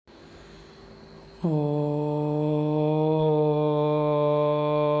Om.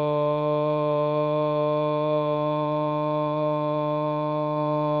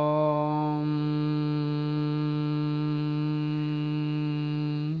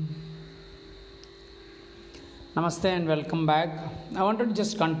 Namaste and welcome back. I wanted to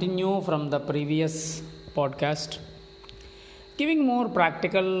just continue from the previous podcast, giving more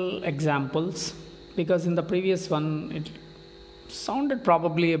practical examples because in the previous one it sounded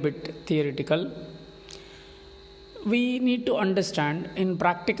probably a bit theoretical. We need to understand in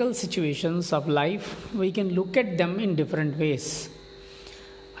practical situations of life, we can look at them in different ways.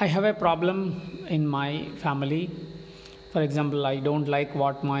 I have a problem in my family. For example, I don't like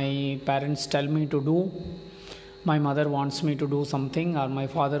what my parents tell me to do. My mother wants me to do something, or my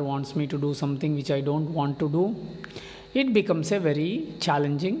father wants me to do something which I don't want to do. It becomes a very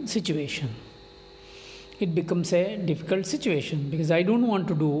challenging situation. It becomes a difficult situation because I don't want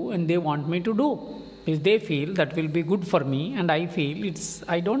to do and they want me to do. Because they feel that will be good for me and I feel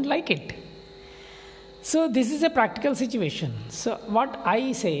I don't like it. So this is a practical situation. So what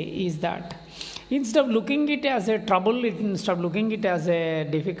I say is that instead of looking it as a trouble, instead of looking it as a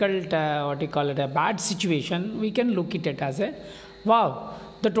difficult, a bad situation, we can look at it as a, wow,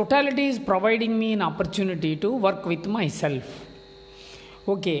 the totality is providing me an opportunity to work with myself.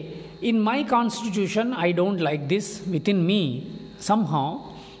 Okay, in my constitution, I don't like this within me. Somehow,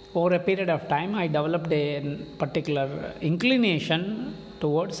 over a period of time, I developed a particular inclination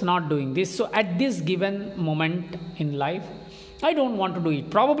towards not doing this. So at this given moment in life, I don't want to do it.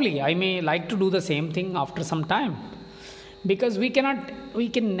 Probably I may like to do the same thing after some time. Because we can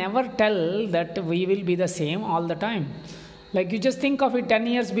never tell that we will be the same all the time. Like you just think of it 10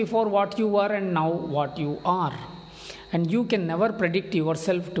 years before what you were and now what you are. And you can never predict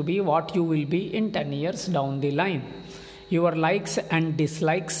yourself to be what you will be in 10 years down the line. Your likes and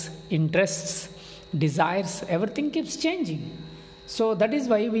dislikes, interests, desires, everything keeps changing. So that is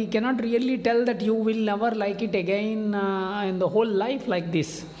why we cannot really tell that you will never like it again in the whole life like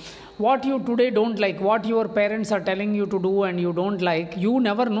this. What you today don't like, what your parents are telling you to do and you don't like, you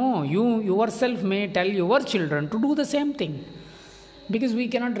never know. You yourself may tell your children to do the same thing. Because we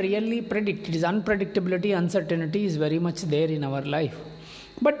cannot really predict. It is unpredictability, uncertainty is very much there in our life.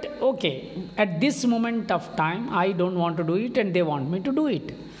 But okay, at this moment of time, I don't want to do it and they want me to do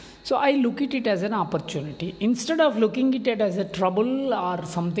it. So I look at it as an opportunity. Instead of looking at it as a trouble or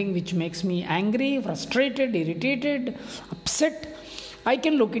something which makes me angry, frustrated, irritated, upset, I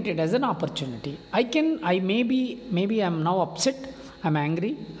can look at it as an opportunity. Maybe I'm now upset, I'm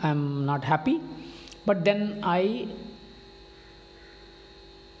angry, I'm not happy, but then I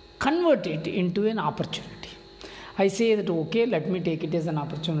convert it into an opportunity. I say that okay, let me take it as an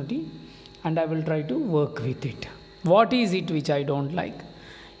opportunity and I will try to work with it. What is it which I don't like?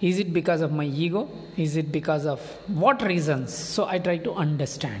 Is it because of my ego? Is it because of what reasons? So I try to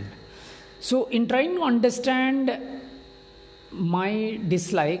understand. So in trying to understand my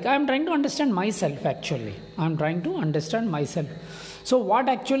dislike, I am trying to understand myself actually. I am trying to understand myself. So what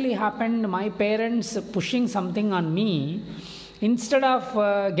actually happened, my parents pushing something on me, instead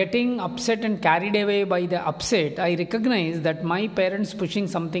of getting upset and carried away by the upset, I recognize that my parents pushing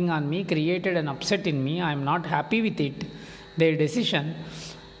something on me created an upset in me. I am not happy with it, their decision.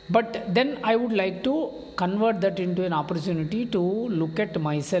 But then I would like to convert that into an opportunity to look at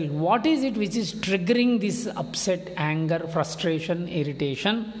myself. What is it which is triggering this upset, anger, frustration,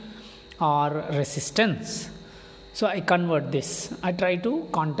 irritation or resistance? So I convert this. I try to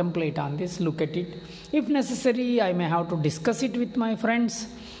contemplate on this, look at it. If necessary, I may have to discuss it with my friends.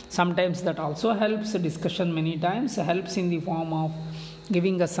 Sometimes that also helps. Discussion many times helps in the form of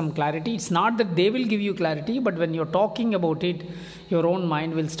giving us some clarity. It's not that they will give you clarity, but when you're talking about it, your own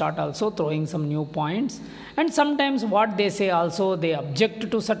mind will start also throwing some new points. And sometimes what they say also, they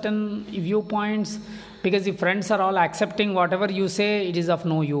object to certain viewpoints, because if friends are all accepting whatever you say, it is of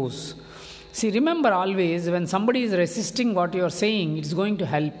no use. See, remember always, when somebody is resisting what you are saying, it's going to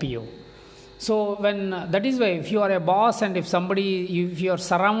help you. So that is why if you are a boss and if you are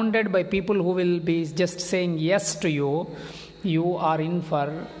surrounded by people who will be just saying yes to you, you are in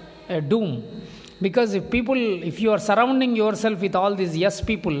for a doom. Because if you are surrounding yourself with all these yes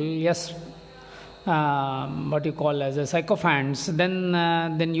people, what you call as a sycophants,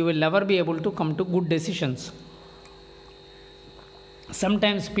 then you will never be able to come to good decisions.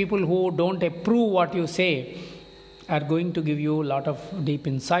 Sometimes people who don't approve what you say are going to give you a lot of deep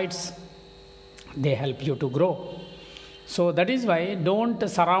insights. They help you to grow. So that is why don't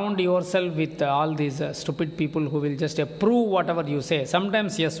surround yourself with all these stupid people who will just approve whatever you say.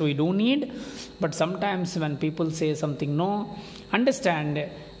 Sometimes, yes, we do need, but sometimes when people say something no, understand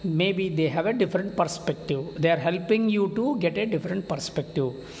maybe they have a different perspective. They are helping you to get a different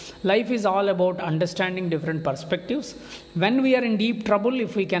perspective. Life is all about understanding different perspectives. When we are in deep trouble,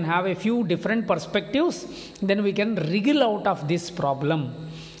 if we can have a few different perspectives, then we can wriggle out of this problem.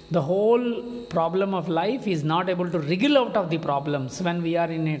 The whole problem of life is not able to wriggle out of the problems. When we are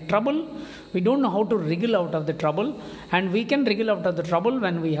in a trouble, we don't know how to wriggle out of the trouble, and we can wriggle out of the trouble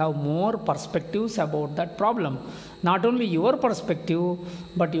when we have more perspectives about that problem. Not only your perspective,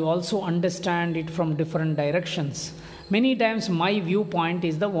 but you also understand it from different directions. Many times my viewpoint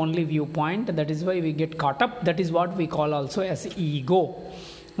is the only viewpoint. That is why we get caught up. That is what we call also as ego.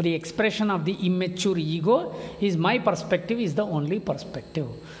 The expression of the immature ego is my perspective is the only perspective.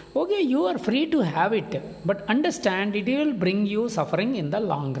 Okay, you are free to have it, but understand it will bring you suffering in the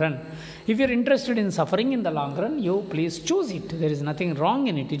long run. If you are interested in suffering in the long run, you please choose it. There is nothing wrong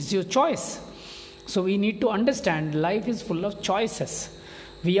in it. It's your choice. So we need to understand life is full of choices.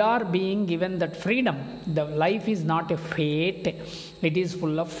 We are being given that freedom. The life is not a fate. It is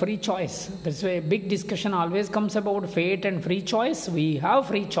full of free choice. That's why a big discussion always comes about fate and free choice. We have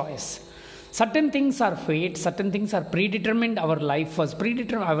free choice. Certain things are fate. Certain things are predetermined. Our life was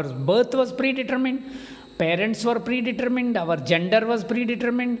predetermined. Our birth was predetermined. Parents were predetermined, our gender was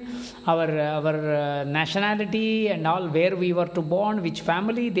predetermined, our nationality and all, where we were to born, which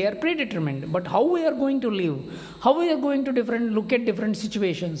family, they are predetermined. But how we are going to live, how we are going to look at different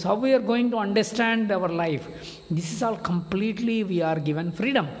situations, how we are going to understand our life, this is all completely we are given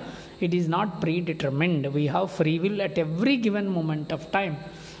freedom. It is not predetermined. We have free will at every given moment of time.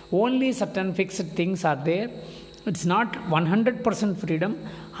 Only certain fixed things are there. It's not 100% freedom.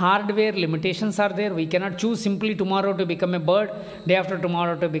 Hardware limitations are there. We cannot choose simply tomorrow to become a bird, day after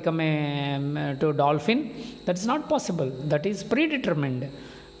tomorrow to become a dolphin. That's not possible. That is predetermined.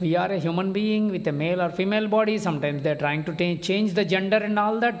 We are a human being with a male or female body. Sometimes they are trying to change the gender and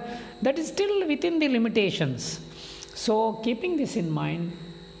all that. That is still within the limitations. So keeping this in mind,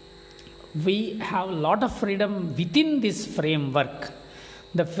 we have a lot of freedom within this framework.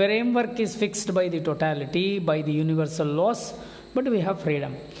 The framework is fixed by the totality, by the universal laws, but we have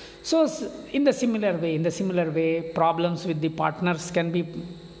freedom. So in the similar way, problems with the partners can be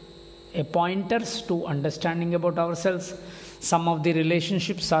a pointers to understanding about ourselves. Some of the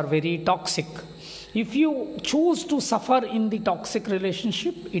relationships are very toxic. If you choose to suffer in the toxic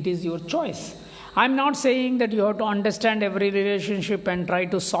relationship, it is your choice. I'm not saying that you have to understand every relationship and try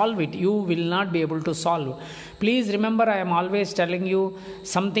to solve it. You will not be able to solve. Please remember, I am always telling you,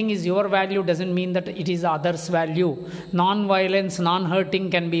 something is your value doesn't mean that it is others' value. Non-violence,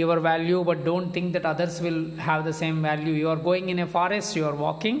 non-hurting can be your value, but don't think that others will have the same value. You are going in a forest, you are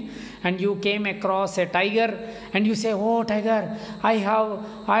walking, and you came across a tiger, and you say, "Oh, tiger, I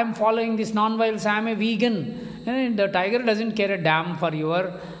am following this non-violence, I am a vegan." And the tiger doesn't care a damn for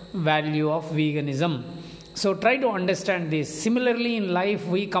your value of veganism. So try to understand this. Similarly, in life,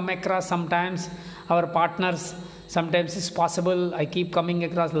 we come across sometimes our partners. Sometimes it's possible. I keep coming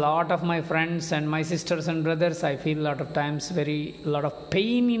across a lot of my friends and my sisters and brothers. I feel a lot of times a lot of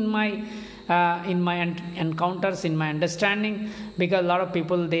pain in my encounters, in my understanding, because a lot of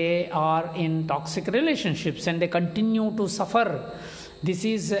people, they are in toxic relationships and they continue to suffer.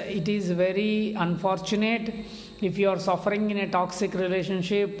 It is very unfortunate. If you are suffering in a toxic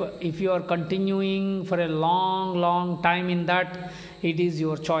relationship, if you are continuing for a long time in that, it is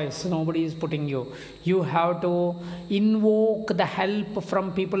your choice. Nobody is putting you. You have to invoke the help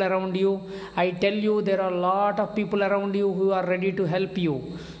from people around you. I tell you, there are a lot of people around you who are ready to help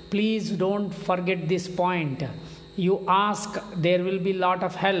you. Please don't forget this point. You ask, there will be a lot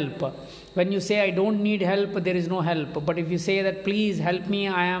of help. When you say, I don't need help, there is no help. But if you say that, please help me,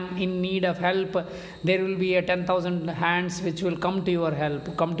 I am in need of help, there will be a 10,000 hands which will come to your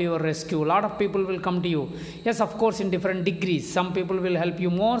help, come to your rescue. A lot of people will come to you. Yes, of course, in different degrees. Some people will help you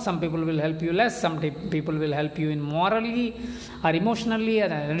more, some people will help you less, some people will help you in morally or emotionally or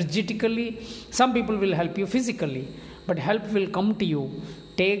energetically. Some people will help you physically. But help will come to you.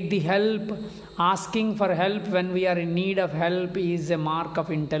 Take the help. Asking for help when we are in need of help is a mark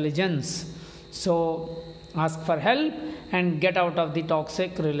of intelligence. So ask for help and get out of the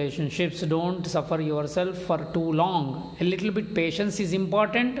toxic relationships. Don't suffer yourself for too long. A little bit patience is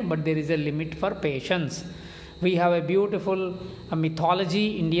important, but there is a limit for patience. We have a beautiful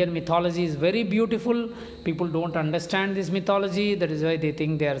mythology. Indian mythology is very beautiful. People don't understand this mythology. That is why they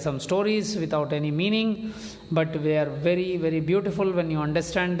think there are some stories without any meaning. But they are very, very beautiful when you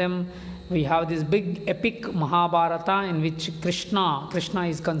understand them. We have this big epic Mahabharata in which Krishna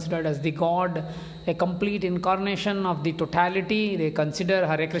is considered as the God, a complete incarnation of the totality. They consider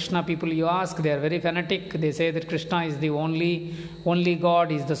Hare Krishna people, you ask, they are very fanatic. They say that Krishna is the only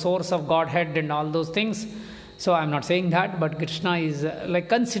God, is the source of Godhead and all those things. So I'm not saying that, but Krishna is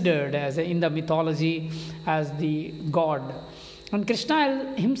considered as in the mythology as the God. And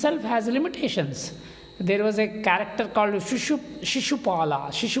Krishna himself has limitations. There was a character called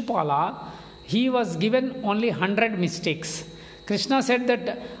Shishupala. He was given only 100 mistakes. Krishna said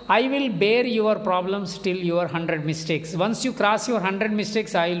that I will bear your problems till your 100 mistakes. Once you cross your 100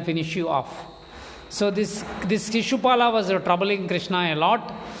 mistakes, I will finish you off. So this Shishupala was troubling Krishna a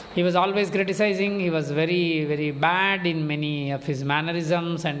lot. He was always criticizing. He was very, very bad in many of his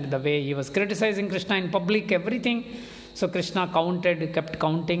mannerisms and the way he was criticizing Krishna in public, everything. So Krishna kept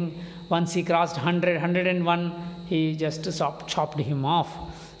counting. Once he crossed 100, 101, he just chopped him off.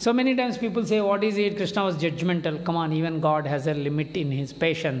 So many times people say, what is it? Krishna was judgmental. Come on, even God has a limit in his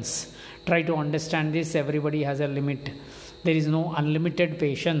patience. Try to understand this. Everybody has a limit. There is no unlimited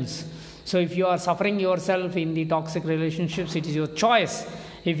patience. So if you are suffering yourself in the toxic relationships, it is your choice.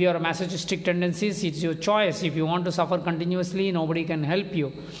 If you are masochistic tendencies, it's your choice. If you want to suffer continuously, nobody can help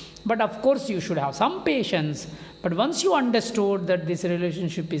you. But of course, you should have some patience. But once you understood that this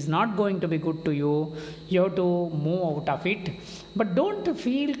relationship is not going to be good to you, you have to move out of it. But don't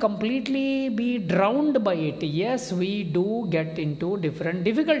feel completely be drowned by it. Yes, we do get into different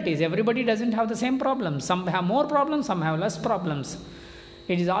difficulties. Everybody doesn't have the same problems. Some have more problems, some have less problems.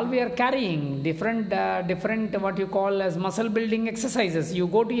 It is all we are carrying, different what you call as muscle building exercises. You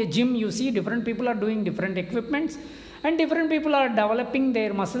go to a gym, you see different people are doing different equipments and different people are developing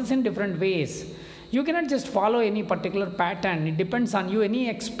their muscles in different ways. You cannot just follow any particular pattern. It depends on you. Any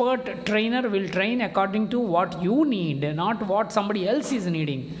expert trainer will train according to what you need, not what somebody else is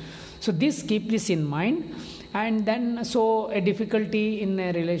needing. So keep this in mind. And then, so a difficulty in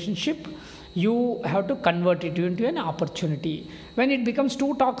a relationship, you have to convert it into an opportunity. When it becomes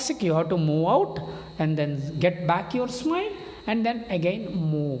too toxic, you have to move out and then get back your smile and then again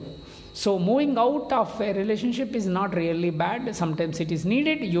move. So moving out of a relationship is not really bad. Sometimes it is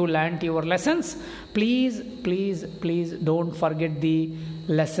needed. You learned your lessons. Please don't forget the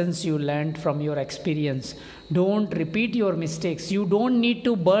lessons you learned from your experience. Don't repeat your mistakes. You don't need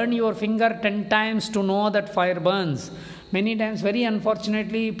to burn your finger 10 times to know that fire burns. Many times, very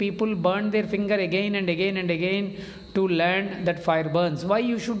unfortunately, people burn their finger again and again and again to learn that fire burns. Why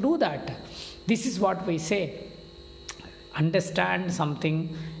you should do that? This is what we say. Understand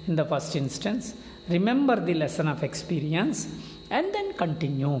something in the first instance. Remember the lesson of experience and then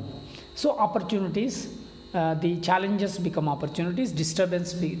continue. So opportunities, the challenges become opportunities.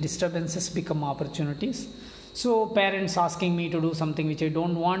 Disturbances become opportunities. So parents asking me to do something which I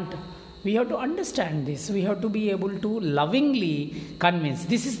don't want. We have to understand this. We have to be able to lovingly convince.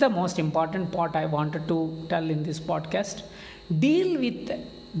 This is the most important part I wanted to tell in this podcast. Deal with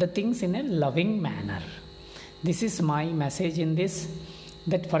the things in a loving manner. This is my message in this.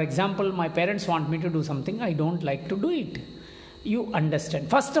 That, for example, my parents want me to do something, I don't like to do it. You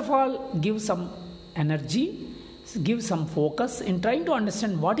understand. First of all, give some energy, give some focus in trying to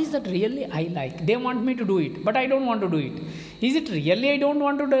understand what is that really I like. They want me to do it, but I don't want to do it. Is it really I don't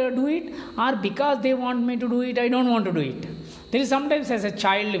want to do it, or because they want me to do it, I don't want to do it? There is sometimes as a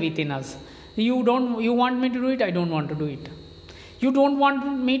child within us. You want me to do it, I don't want to do it. You don't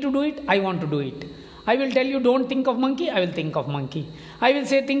want me to do it, I want to do it. I will tell you don't think of monkey, I will think of monkey. I will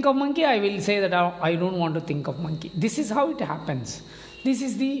say think of monkey, I will say that I don't want to think of monkey. This is how it happens. This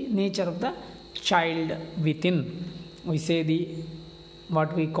is the nature of the child within. We say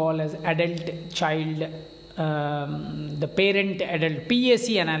what we call as adult child, the parent adult PAC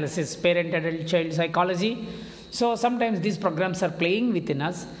analysis, parent adult child psychology. So sometimes these programs are playing within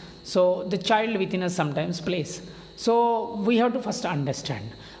us. So the child within us sometimes plays. So we have to first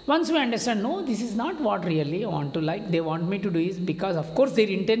understand. Once we understand, no, this is not what really I want to like. They want me to do is because, of course, their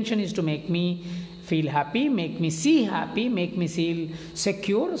intention is to make me feel happy, make me see happy, make me feel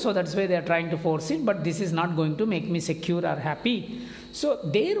secure. So that's why they are trying to force it. But this is not going to make me secure or happy. So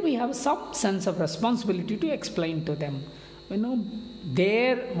there we have some sense of responsibility to explain to them.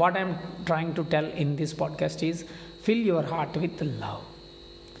 What I'm trying to tell in this podcast is fill your heart with love.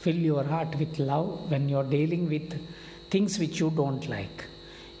 Fill your heart with love when you're dealing with things which you don't like.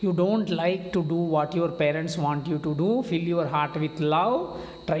 you don't like to do what your parents want you to do, fill your heart with love,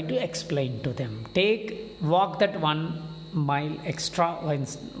 try to explain to them. Walk that 1 mile extra,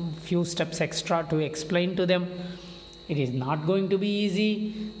 few steps extra to explain to them. It is not going to be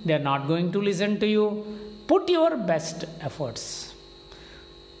easy. They are not going to listen to you. Put your best efforts.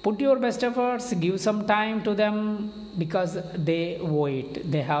 Give some time to them because they owe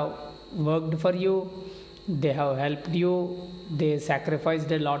it. They have worked for you. They have helped you. They sacrificed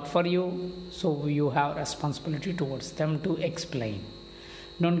a lot for you. So you have responsibility towards them to explain.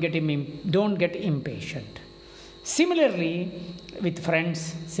 Don't get impatient. Similarly, with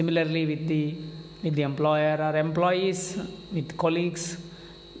friends, similarly with the employer or employees, with colleagues,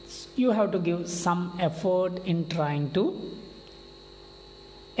 you have to give some effort in trying to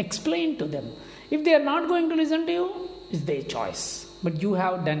explain to them. If they are not going to listen to you, it's their choice. But you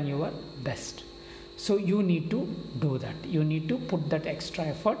have done your best. So you need to do that. You need to put that extra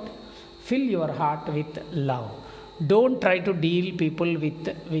effort. Fill your heart with love. Don't try to deal people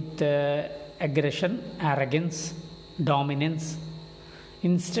with aggression, arrogance, dominance.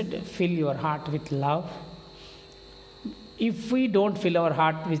 Instead, fill your heart with love. If we don't fill our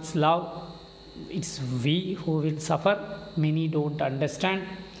heart with love, it's we who will suffer. Many don't understand.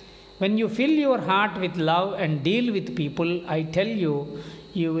 When you fill your heart with love and deal with people, I tell you,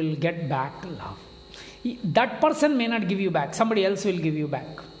 you will get back love. That person may not give you back. Somebody else will give you back.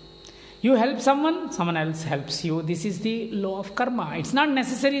 You help someone else helps you. This is the law of karma. It's not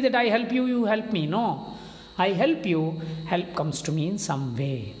necessary that I help you, you help me. No. I help you, help comes to me in some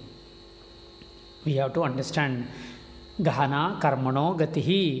way. We have to understand Gahana Karmano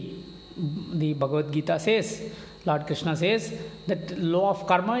Gatihi. The Bhagavad Gita says, Lord Krishna says that law of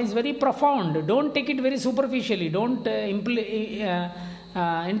karma is very profound. Don't take it very superficially. Don't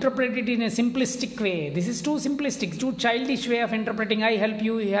interpret it in a simplistic way. This is too simplistic, too childish way of interpreting. I help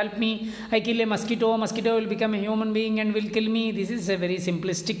you, you help me. I kill a mosquito will become a human being and will kill me. This is a very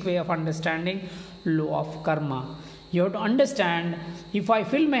simplistic way of understanding law of karma. You have to understand, if I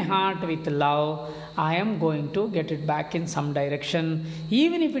fill my heart with love, I am going to get it back in some direction.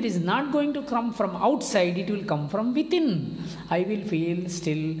 Even if it is not going to come from outside, it will come from within. I will feel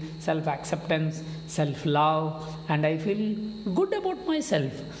still self-acceptance, self-love, and I feel good about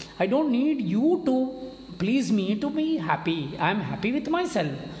myself. I don't need you to please me to be happy. I am happy with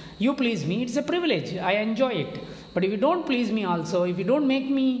myself. You please me, it's a privilege. I enjoy it. But if you don't please me also, if you don't make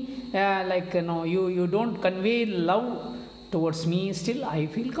me you don't convey love towards me, still I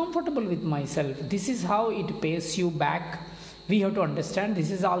feel comfortable with myself. This is how it pays you back. We have to understand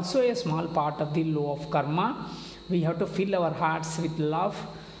this is also a small part of the law of karma. We have to fill our hearts with love.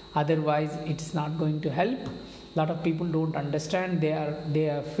 Otherwise, it's not going to help. A lot of people don't understand. They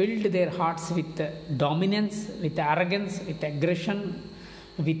are filled their hearts with dominance, with arrogance, with aggression,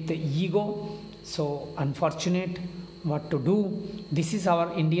 with ego. So unfortunate. What to do? This is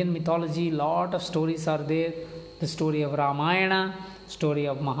our Indian mythology. Lot of stories are there. The story of Ramayana, story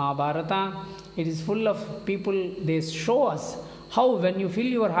of Mahabharata. It is full of people. They show us how when you fill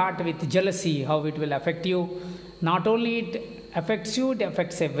your heart with jealousy, how it will affect you. Not only it affects you, it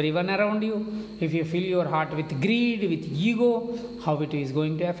affects everyone around you. If you fill your heart with greed, with ego, how it is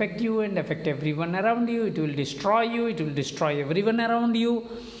going to affect you and affect everyone around you. It will destroy you. It will destroy everyone around you.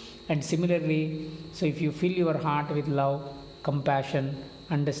 And similarly, so if you fill your heart with love, compassion,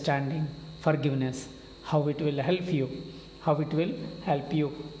 understanding, forgiveness, how it will help you.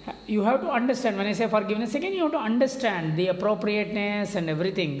 You have to understand, when I say forgiveness, again you have to understand the appropriateness and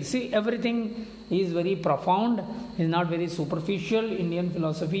everything. See, everything is very profound, is not very superficial. Indian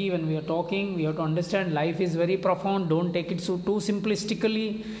philosophy, when we are talking, we have to understand life is very profound. Don't take it so too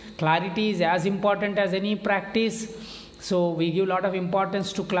simplistically. Clarity is as important as any practice. So we give a lot of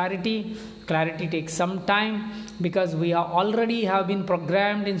importance to clarity. Clarity takes some time because we already have been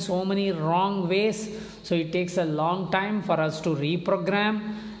programmed in so many wrong ways. So it takes a long time for us to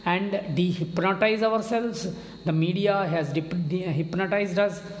reprogram and dehypnotize ourselves. The media has hypnotized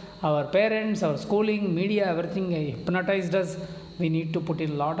us. Our parents, our schooling, media, everything hypnotized us. We need to put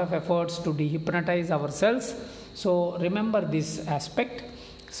in a lot of efforts to dehypnotize ourselves. So remember this aspect.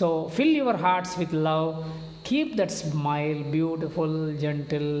 So fill your hearts with love. Keep that smile, beautiful,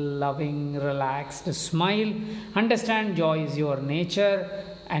 gentle, loving, relaxed smile. Understand joy is your nature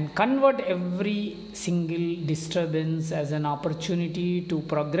and convert every single disturbance as an opportunity to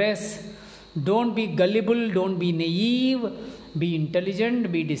progress. Don't be gullible, don't be naive, be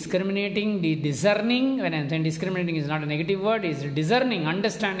intelligent, be discriminating, be discerning. When I'm saying discriminating is not a negative word, it's discerning,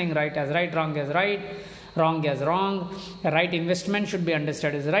 understanding right as right, wrong as right. Wrong as wrong. Right investment should be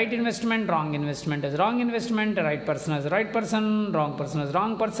understood as right investment. Wrong investment as wrong investment. Right person as right person. Wrong person as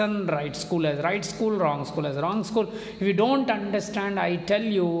wrong person. Right school as right school. Wrong school as wrong school. If you don't understand, I tell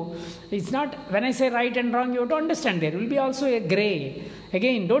you, it's not, when I say right and wrong, you have to understand there will be also a gray.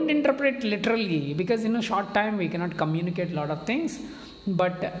 Again, don't interpret literally, because in a short time we cannot communicate a lot of things.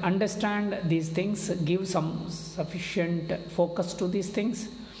 But understand these things, give some sufficient focus to these things,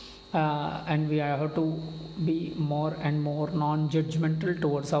 and we have to be more and more non-judgmental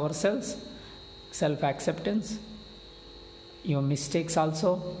towards ourselves. Self-acceptance. Your mistakes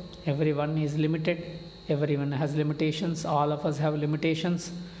also. Everyone is limited. Everyone has limitations. All of us have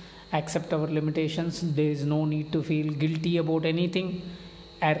limitations. Accept our limitations. There is no need to feel guilty about anything.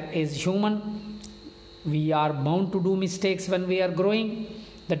 Error is human. We are bound to do mistakes when we are growing.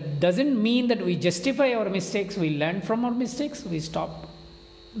 That doesn't mean that we justify our mistakes. We learn from our mistakes. We stop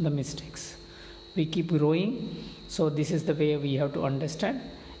the mistakes. We keep growing. So this is the way we have to understand.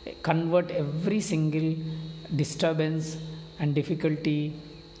 Convert every single disturbance and difficulty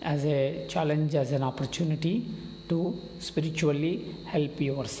as a challenge, as an opportunity to spiritually help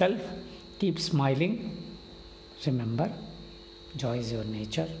yourself. Keep smiling. Remember, joy is your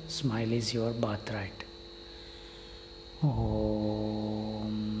nature. Smile is your birthright. Om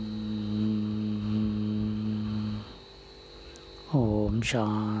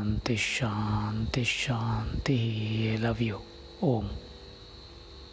Shanti Shanti Shanti. Love you. Om.